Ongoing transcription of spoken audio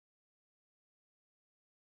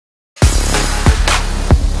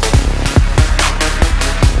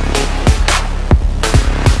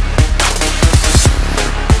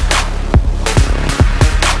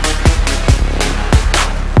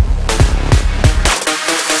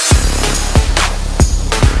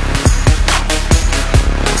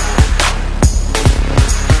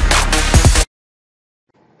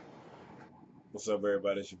What's up,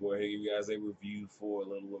 everybody? It's your boy here. Give you guys a review for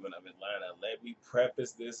Little Women of Atlanta. Let me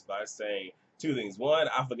preface this by saying two things. One,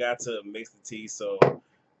 I forgot to mix the tea, so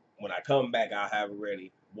when I come back, I'll have it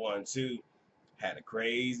ready. One, two, had a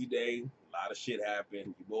crazy day. A lot of shit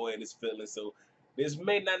happened. Your boy in his feelings, so this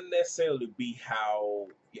may not necessarily be how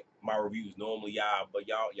my reviews normally are, but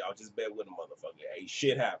y'all just bear with a motherfucker. Hey,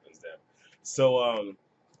 shit happens then. So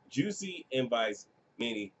Juicy invites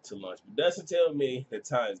Minnie to lunch, but doesn't tell me that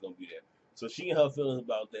Ty's gonna be there. So she and her feelings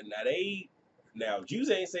about that. Now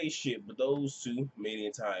Juicy ain't say shit, but those two, Minnie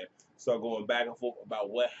and Ty, start going back and forth about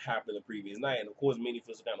what happened the previous night. And of course, Minnie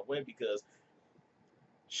feels kind of way because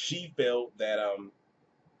she felt that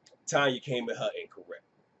Tanya came at her incorrect.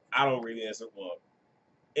 I don't really answer. Well,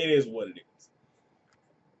 it is what it is.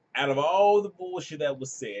 Out of all the bullshit that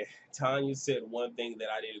was said, Tanya said one thing that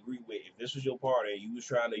I didn't agree with. If this was your party and you was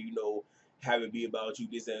trying to, have it be about you,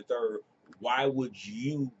 this and the third, why would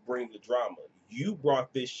you bring the drama? You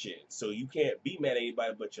brought this shit, so you can't be mad at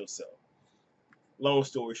anybody but yourself. Long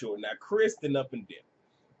story short, now Chris then up and dip.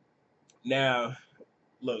 Now,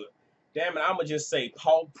 look, damn it, I'ma just say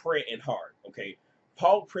Paul Print and Hart, okay?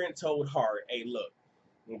 Paul Print told Hart, hey, look,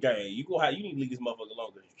 okay, you need to leave this motherfucker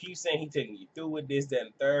alone because you keep saying he taking you through with this, that,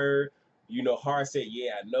 and third. Hart said,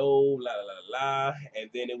 yeah, I know, la la la la. And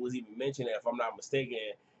then it was even mentioned that if I'm not mistaken,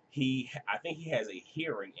 I think he has a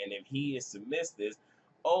hearing, and if he is submits this,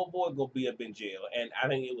 oh boy, gonna be up in jail. And I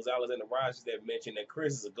think it was Alexander Rogers that mentioned that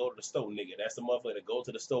Chris is a go to the store nigga. That's the motherfucker that go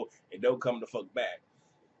to the store and don't come the fuck back.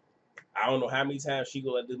 I don't know how many times she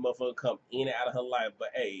gonna let this motherfucker come in and out of her life, but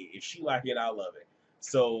hey, if she like it, I love it.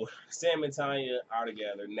 So Sam and Tanya are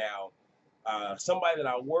together now. Somebody that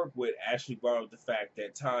I work with actually brought up the fact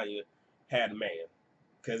that Tanya had a man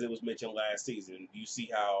because it was mentioned last season. You see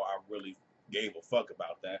how I really gave a fuck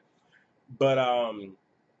about that. But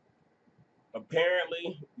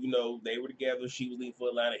apparently, they were together. She was leaving for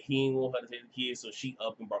Atlanta. He didn't want her to take the kids, so she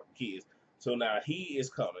up and brought the kids. So now he is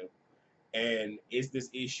coming, and it's this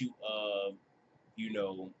issue of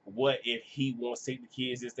what if he wants to take the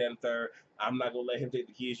kids, this, that, and third. I'm not gonna let him take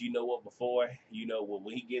the kids. You know what? Before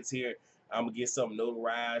when he gets here, I'm gonna get something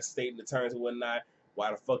notarized, stating the terms and whatnot.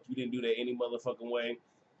 Why the fuck you didn't do that any motherfucking way?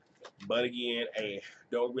 But again, hey,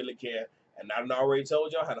 don't really care. And I've already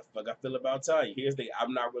told y'all how the fuck I feel about Tanya. Here's the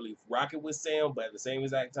I'm not really rocking with Sam, but at the same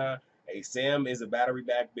exact time, hey, Sam is a battery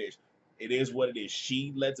back bitch. It is what it is.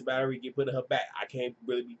 She lets the battery get put in her back. I can't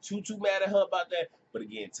really be too mad at her about that. But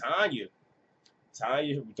again, Tanya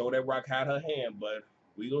throw that rock out her hand, but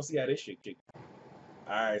we gonna see how this shit kick.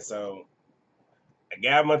 All right, so I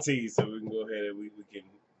got my tea, so we can go ahead and we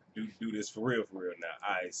can do this for real now.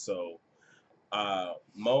 All right, so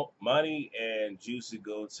Money and Juicy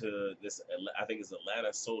go to this. I think it's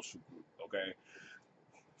Atlanta social group. Okay,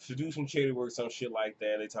 to do some charity work, some shit like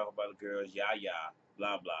that. They talk about the girls,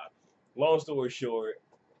 blah blah. Long story short,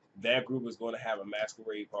 that group is going to have a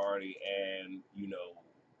masquerade party, and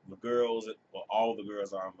the girls, well, all the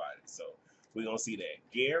girls are invited. So we're gonna see that.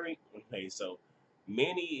 Gary, okay, so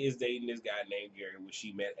Minnie is dating this guy named Gary, which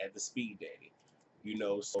she met at the speed dating.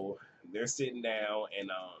 So they're sitting down, and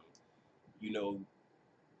you know,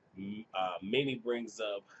 Minnie brings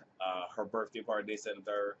up her birthday party, this and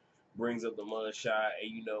third, brings up the mug shot,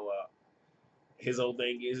 and his whole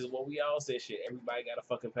thing is what we all said, shit. Everybody got a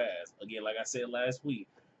fucking pass. Again, like I said last week,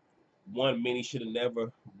 one, Minnie should have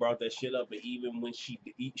never brought that shit up, but even when she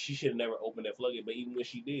should have never opened that floodgate. But even when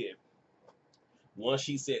she did, once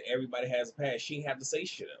she said everybody has a past, she didn't have to say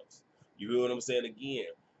shit else. You hear what I'm saying? Again,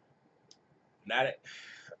 not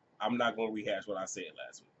I'm not gonna rehash what I said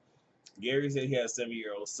last week. Gary said he has a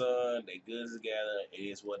 7-year-old son. They good together. It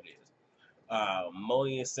is what it is.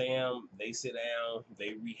 Moni and Sam, they sit down.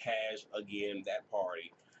 They rehash again that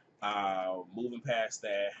party. Moving past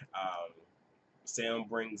that, Sam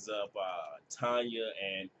brings up Tanya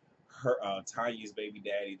and her Tanya's baby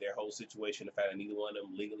daddy, their whole situation, the fact that neither one of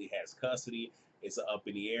them legally has custody. It's an up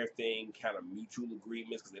in the air thing, kind of mutual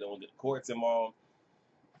agreements because they don't want to get the courts involved.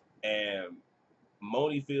 And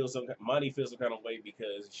Monty feels some kind of way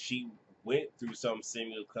because she went through some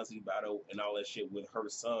similar custody battle and all that shit with her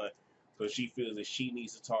son. So she feels that she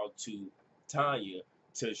needs to talk to Tanya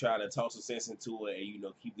to try to talk some sense into it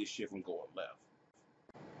and keep this shit from going left.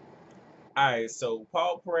 All right, so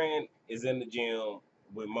Paul Print is in the gym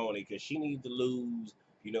with Moni because she needs to lose,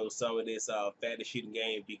 some of this fatty shit in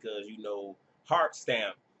game because heart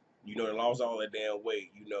stamp, they lost all that damn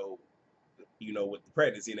weight, with the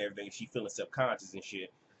pregnancy and everything. She feeling self-conscious and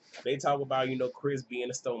shit. They talk about Chris being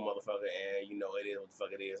a stone motherfucker, and it is what the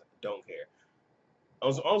fuck it is. Don't care.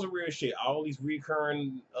 On some real shit, all these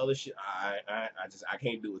recurring other shit, I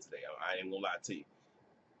can't do it today. I ain't gonna lie to you.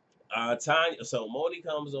 Tanya, so Moni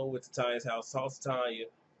comes over to Tanya's house, talks to Tanya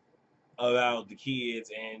about the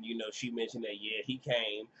kids, and she mentioned that he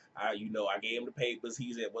came. I gave him the papers.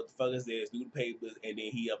 He said, "What the fuck is this? Do the papers," and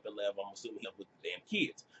then he up and left. I'm assuming he up with the damn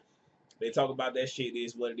kids. They talk about that shit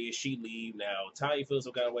is what it is. She leave now. Tanya feels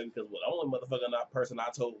some kind of way because the only motherfucker not person I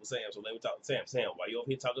told was Sam. So let me talk to Sam. Sam, why you over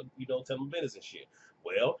here talking? Telling business and shit.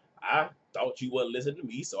 Well, I thought you wouldn't listen to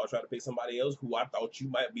me, so I tried to pick somebody else who I thought you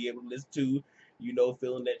might be able to listen to.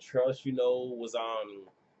 Feeling that trust. Was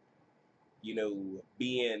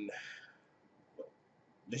being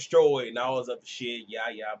destroyed and all this other shit.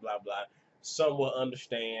 Yeah, blah blah. Some will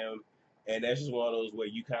understand, and that's just one of those where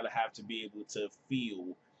you kind of have to be able to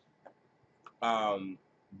feel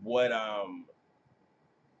what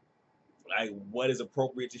like what is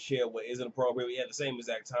appropriate to share, what isn't appropriate. At the same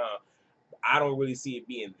exact time, I don't really see it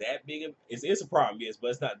being that big of it's a problem, yes, but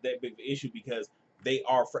it's not that big of an issue because they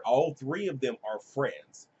are for all three of them are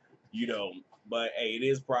friends, you know. But hey, it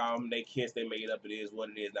is a problem. They kiss, they make it up. It is what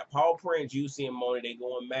it is. Now, Paul Prince, Juicy, and Moni, they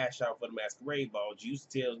go and mash out for the masquerade ball.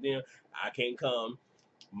 Juicy tells them, "I can't come."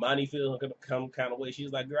 Monty feels gonna come kind of way.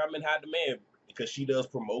 She's like, "Girl, I'm in high demand." Because she does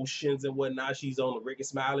promotions and whatnot. She's on the Ricky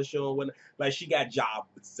Smiley show and whatnot. Like, she got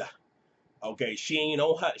jobs. Okay, she ain't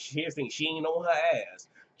on her. Here's the thing, she ain't on her ass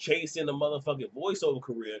chasing the motherfucking voiceover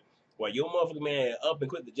career while your motherfucking man up and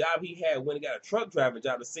quit the job he had when he got a truck driver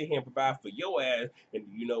job to sit here and provide for your ass. And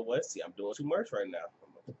you know what? See, I'm doing too much right now.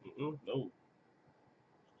 No,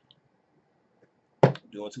 I'm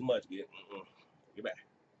doing too much. Get back.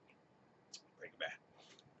 Bring it back.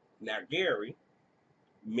 Now, Gary,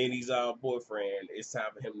 Minnie's boyfriend, it's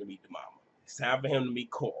time for him to meet the mama. It's time for him to meet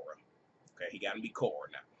Cora. Okay, he got to meet Cora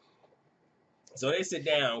now. So they sit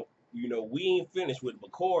down. We ain't finished with it,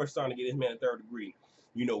 but Cora's starting to get his man a third degree.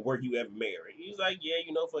 Were you ever married? He's like, yeah,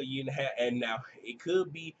 for a year and a half. And now it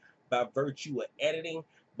could be by virtue of editing,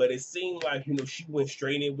 but it seemed like, she went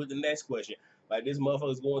straight in with the next question. Like this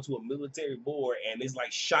motherfucker's going to a military board and it's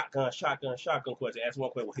like shotgun question. That's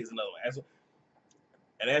one question. Well, here's another one.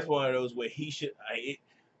 And that's one of those where he should.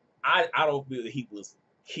 I don't feel that he was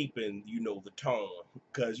keeping, the tone.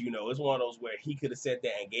 Because, it's one of those where he could have said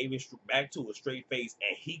that and gave it back to a straight face,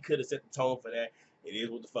 and he could have set the tone for that. It is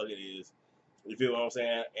what the fuck it is. You feel what I'm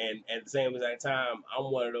saying? And at the same exact time,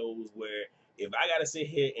 I'm one of those where if I got to sit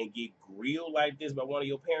here and get grilled like this by one of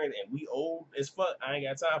your parents and we old as fuck, I ain't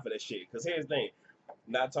got time for that shit. Because here's the thing.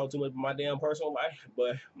 Not talk too much about my damn personal life,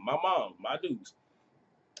 but my mom, my dudes,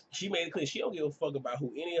 she made it clear she don't give a fuck about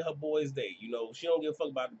who any of her boys date. She don't give a fuck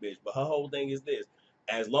about the bitch. But her whole thing is this: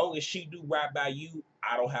 as long as she do right by you,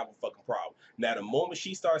 I don't have a fucking problem. Now, the moment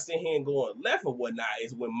she starts sitting here and going left or whatnot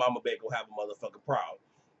is when Mama Beck will have a motherfucking problem.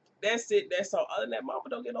 That's it. That's all. Other than that, Mama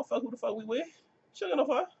don't get no fuck who the fuck we with. She don't get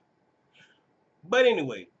no fuck. But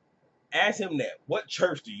anyway, ask him that. What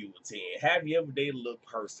church do you attend? Have you ever dated a little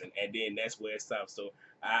person? And then that's where it stops. So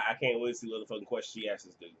I can't wait to see what the fucking question she asks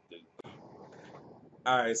us, dude.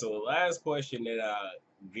 All right, so the last question that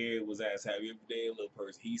Gary was asked, have you ever dated a little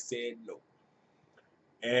person? He said no.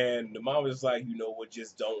 And the mom was like, you know what,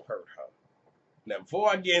 just don't hurt her. Now, before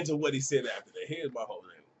I get into what he said after that, here's my whole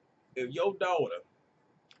thing. If your daughter,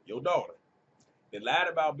 they lied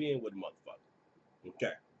about being with a motherfucker,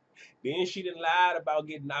 okay? Then she done lied about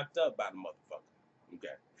getting knocked up by the motherfucker,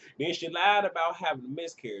 okay? Then she lied about having a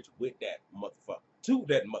miscarriage with that motherfucker, to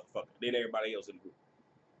that motherfucker, then everybody else in the group.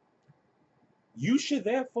 You should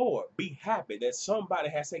therefore be happy that somebody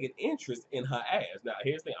has taken interest in her ass. Now,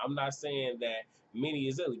 here's the thing. I'm not saying that Minnie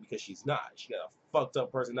is ugly because she's not. She got a fucked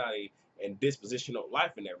up personality and disposition on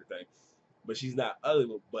life and everything. But she's not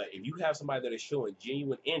ugly. But if you have somebody that is showing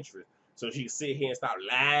genuine interest, so she can sit here and stop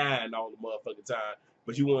lying all the motherfucking time,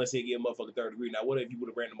 but you want to say get a motherfucking third degree. Now, what if you would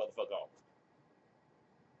have ran the motherfucker off?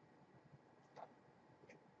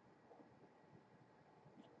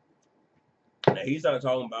 Now, he started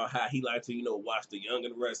talking about how he liked to, watch The Young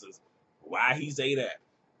and the Restless. Why he say that?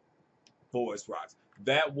 Forest Rocks.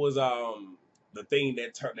 That was the thing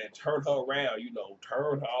that turned her around,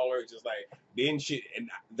 turned her all her just like then shit. And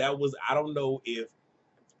that was I don't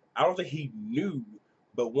think he knew,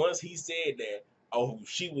 but once he said that, oh,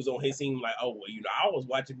 she was on his team, like, oh well, I was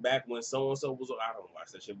watching back when so and so was on. I don't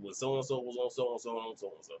watch that shit, but when so and so was on so and so on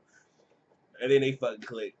so and so, and then they fucking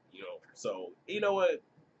clicked. So you know what?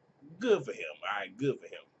 Good for him. All right, good for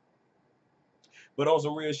him. But on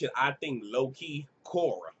some real shit, I think low key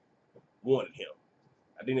Cora wanted him.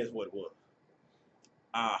 I think that's what it was.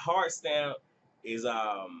 Hard stamp is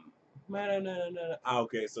no.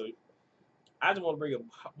 Okay, so I just want to bring up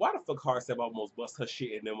why the fuck hard stamp almost bust her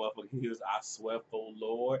shit in them motherfucking heels. I swear for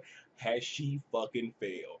Lord, has she fucking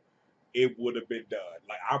failed? it would have been done.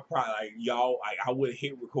 Like I probably like y'all, like I would have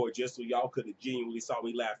hit record just so y'all could have genuinely saw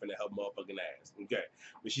me laughing at her motherfucking ass. Okay,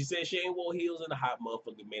 but she said she ain't wore heels in a hot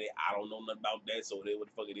motherfucking minute. I don't know nothing about that, so they what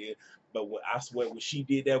the fuck it is. But when I swear when she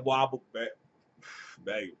did that wobble,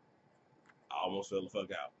 babe, I almost fell the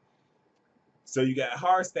fuck out. So you got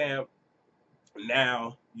hard stamp.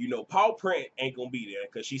 Now, you know, Paul Print ain't gonna be there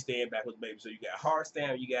because she's staying back with the baby. So you got Hard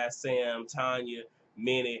Stamp, you got Sam, Tanya,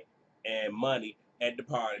 Minute, and Money at the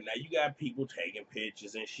party. Now you got people taking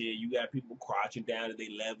pictures and shit. You got people crouching down at they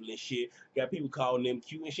level and shit. You got people calling them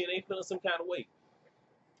cute and shit. They feeling some kind of way.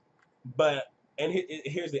 But and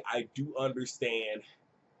here's the I do understand.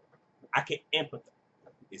 I can empathize.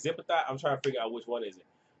 Is empathize? I'm trying to figure out which one is it.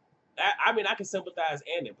 I mean, I can sympathize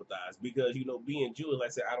and empathize because you know, being Jewish, like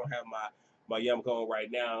I said, I don't have my yarmulke on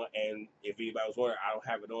right now, and if anybody was wondering, I don't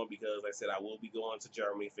have it on because, like I said, I will be going to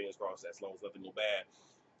Germany. Fingers crossed, as long as nothing go bad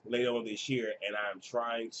later on this year, and I'm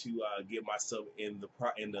trying to get myself in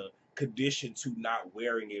the condition to not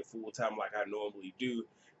wearing it full time like I normally do,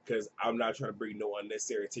 because I'm not trying to bring no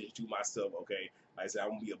unnecessary attention to myself. Okay, like I said, I'm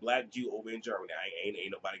gonna be a black Jew over in Germany. Ain't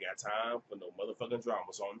nobody got time for no motherfucking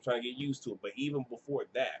drama, so I'm trying to get used to it. But even before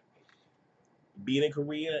that, being in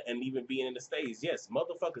Korea and even being in the States, yes,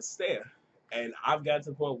 motherfuckers stare. And I've got to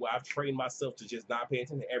the point where I've trained myself to just not pay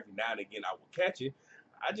attention. Every now and again, I will catch it.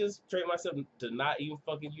 I just train myself to not even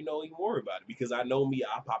fucking, you know, even worry about it because I know me,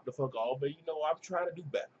 I pop the fuck off, but you know, I'm trying to do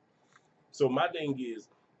better. So my thing is,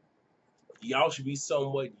 y'all should be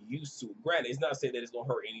somewhat used to it. Granted, it's not saying that it's gonna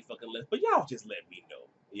hurt any fucking less, but y'all just let me know.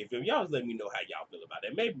 If y'all just let me know how y'all feel about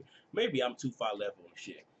it. Maybe I'm too far left on the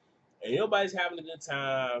shit and everybody's having a good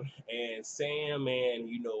time. And Sam and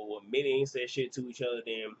you know Minnie ain't said shit to each other.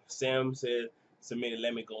 Then Sam said to Minnie,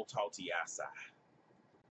 "Let me go talk to you outside."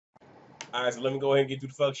 All right, so let me go ahead and get through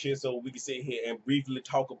the fuck shit so we can sit here and briefly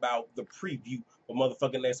talk about the preview for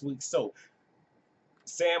motherfucking next week. So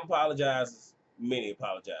Sam apologizes, Minnie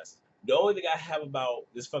apologizes. The only thing I have about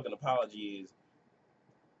this fucking apology is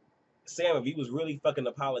Sam, if you was really fucking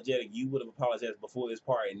apologetic, you would have apologized before this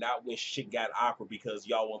party, not when shit got awkward because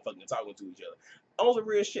y'all weren't fucking talking to each other. On the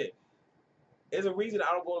real shit. There's a reason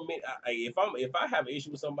I don't go to meet. If I have an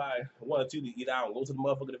issue with somebody, one or two, either I don't go to the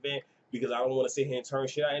motherfucking event because I don't want to sit here and turn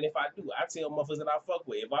shit out. And if I do, I tell motherfuckers that I fuck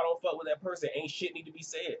with. If I don't fuck with that person, ain't shit need to be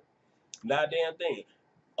said. Not a damn thing.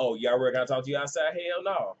 Oh, y'all ready to talk to you outside? Hell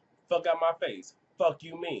no. Fuck out my face. Fuck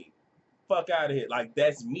you mean. Fuck out of here. Like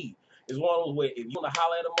that's me. It's one of those where if you want to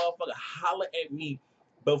holler at a motherfucker, holler at me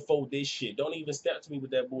before this shit. Don't even step to me with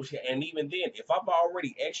that bullshit. And even then, if I've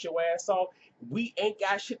already X your ass off, we ain't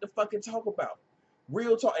got shit to fucking talk about.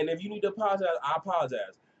 Real talk. And if you need to apologize, I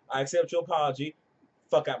apologize. I accept your apology.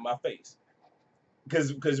 Fuck out my face.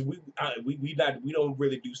 Because we don't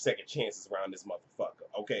really do second chances around this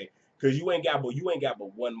motherfucker. Okay. Cause you ain't got but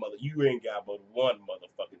one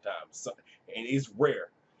motherfucking time. So, and it's rare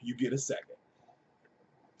you get a second.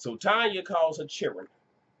 So Tanya calls her cheering.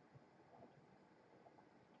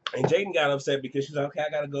 And Jaden got upset because she's like, okay, I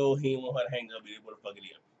gotta go. He didn't want her to hang up. What the fuck it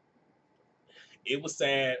is. It was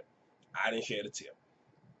sad. I didn't share the tip.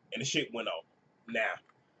 And the shit went on. Now,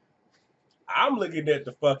 I'm looking at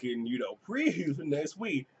the fucking, you know, preview for next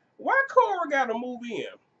week. Why Cora gotta move in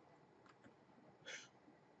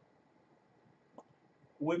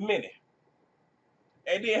with Minnie?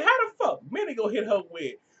 And then how the fuck Minnie gonna hit her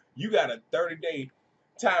with, you got a 30-day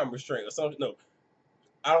time restraint or something? No,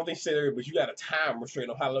 I don't think she said that, but you got a time restraint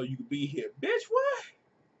on how long you can be here. Bitch, what?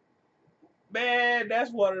 Man,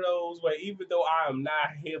 that's one of those where even though I am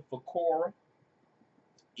not here for Cora,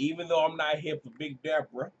 even though I'm not here for Big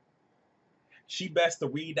Deborah, she best to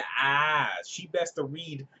read the eyes. She best to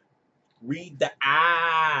read the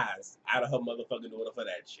eyes out of her motherfucking daughter for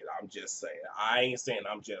that shit. I'm just saying. I ain't saying,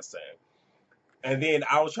 I'm just saying. And then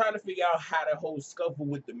I was trying to figure out how that whole scuffle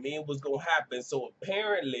with the men was gonna happen. So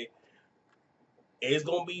apparently it's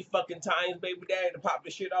gonna be fucking Times baby daddy to pop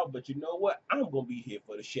this shit off. But you know what? I'm gonna be here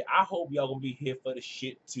for the shit. I hope y'all gonna be here for the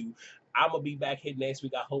shit too. I'm gonna be back here next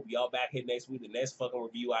week. I hope y'all back here next week. The next fucking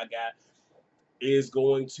review I got is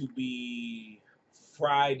going to be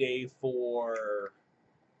Friday for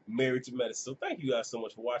Married to Medicine. So thank you guys so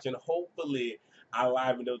much for watching. Hopefully I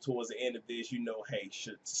livened up towards the end of this. You know, hey,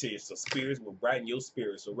 share some spirits will brighten your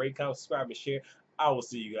spirits. So rate, comment, subscribe, and share. I will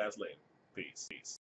see you guys later. Peace.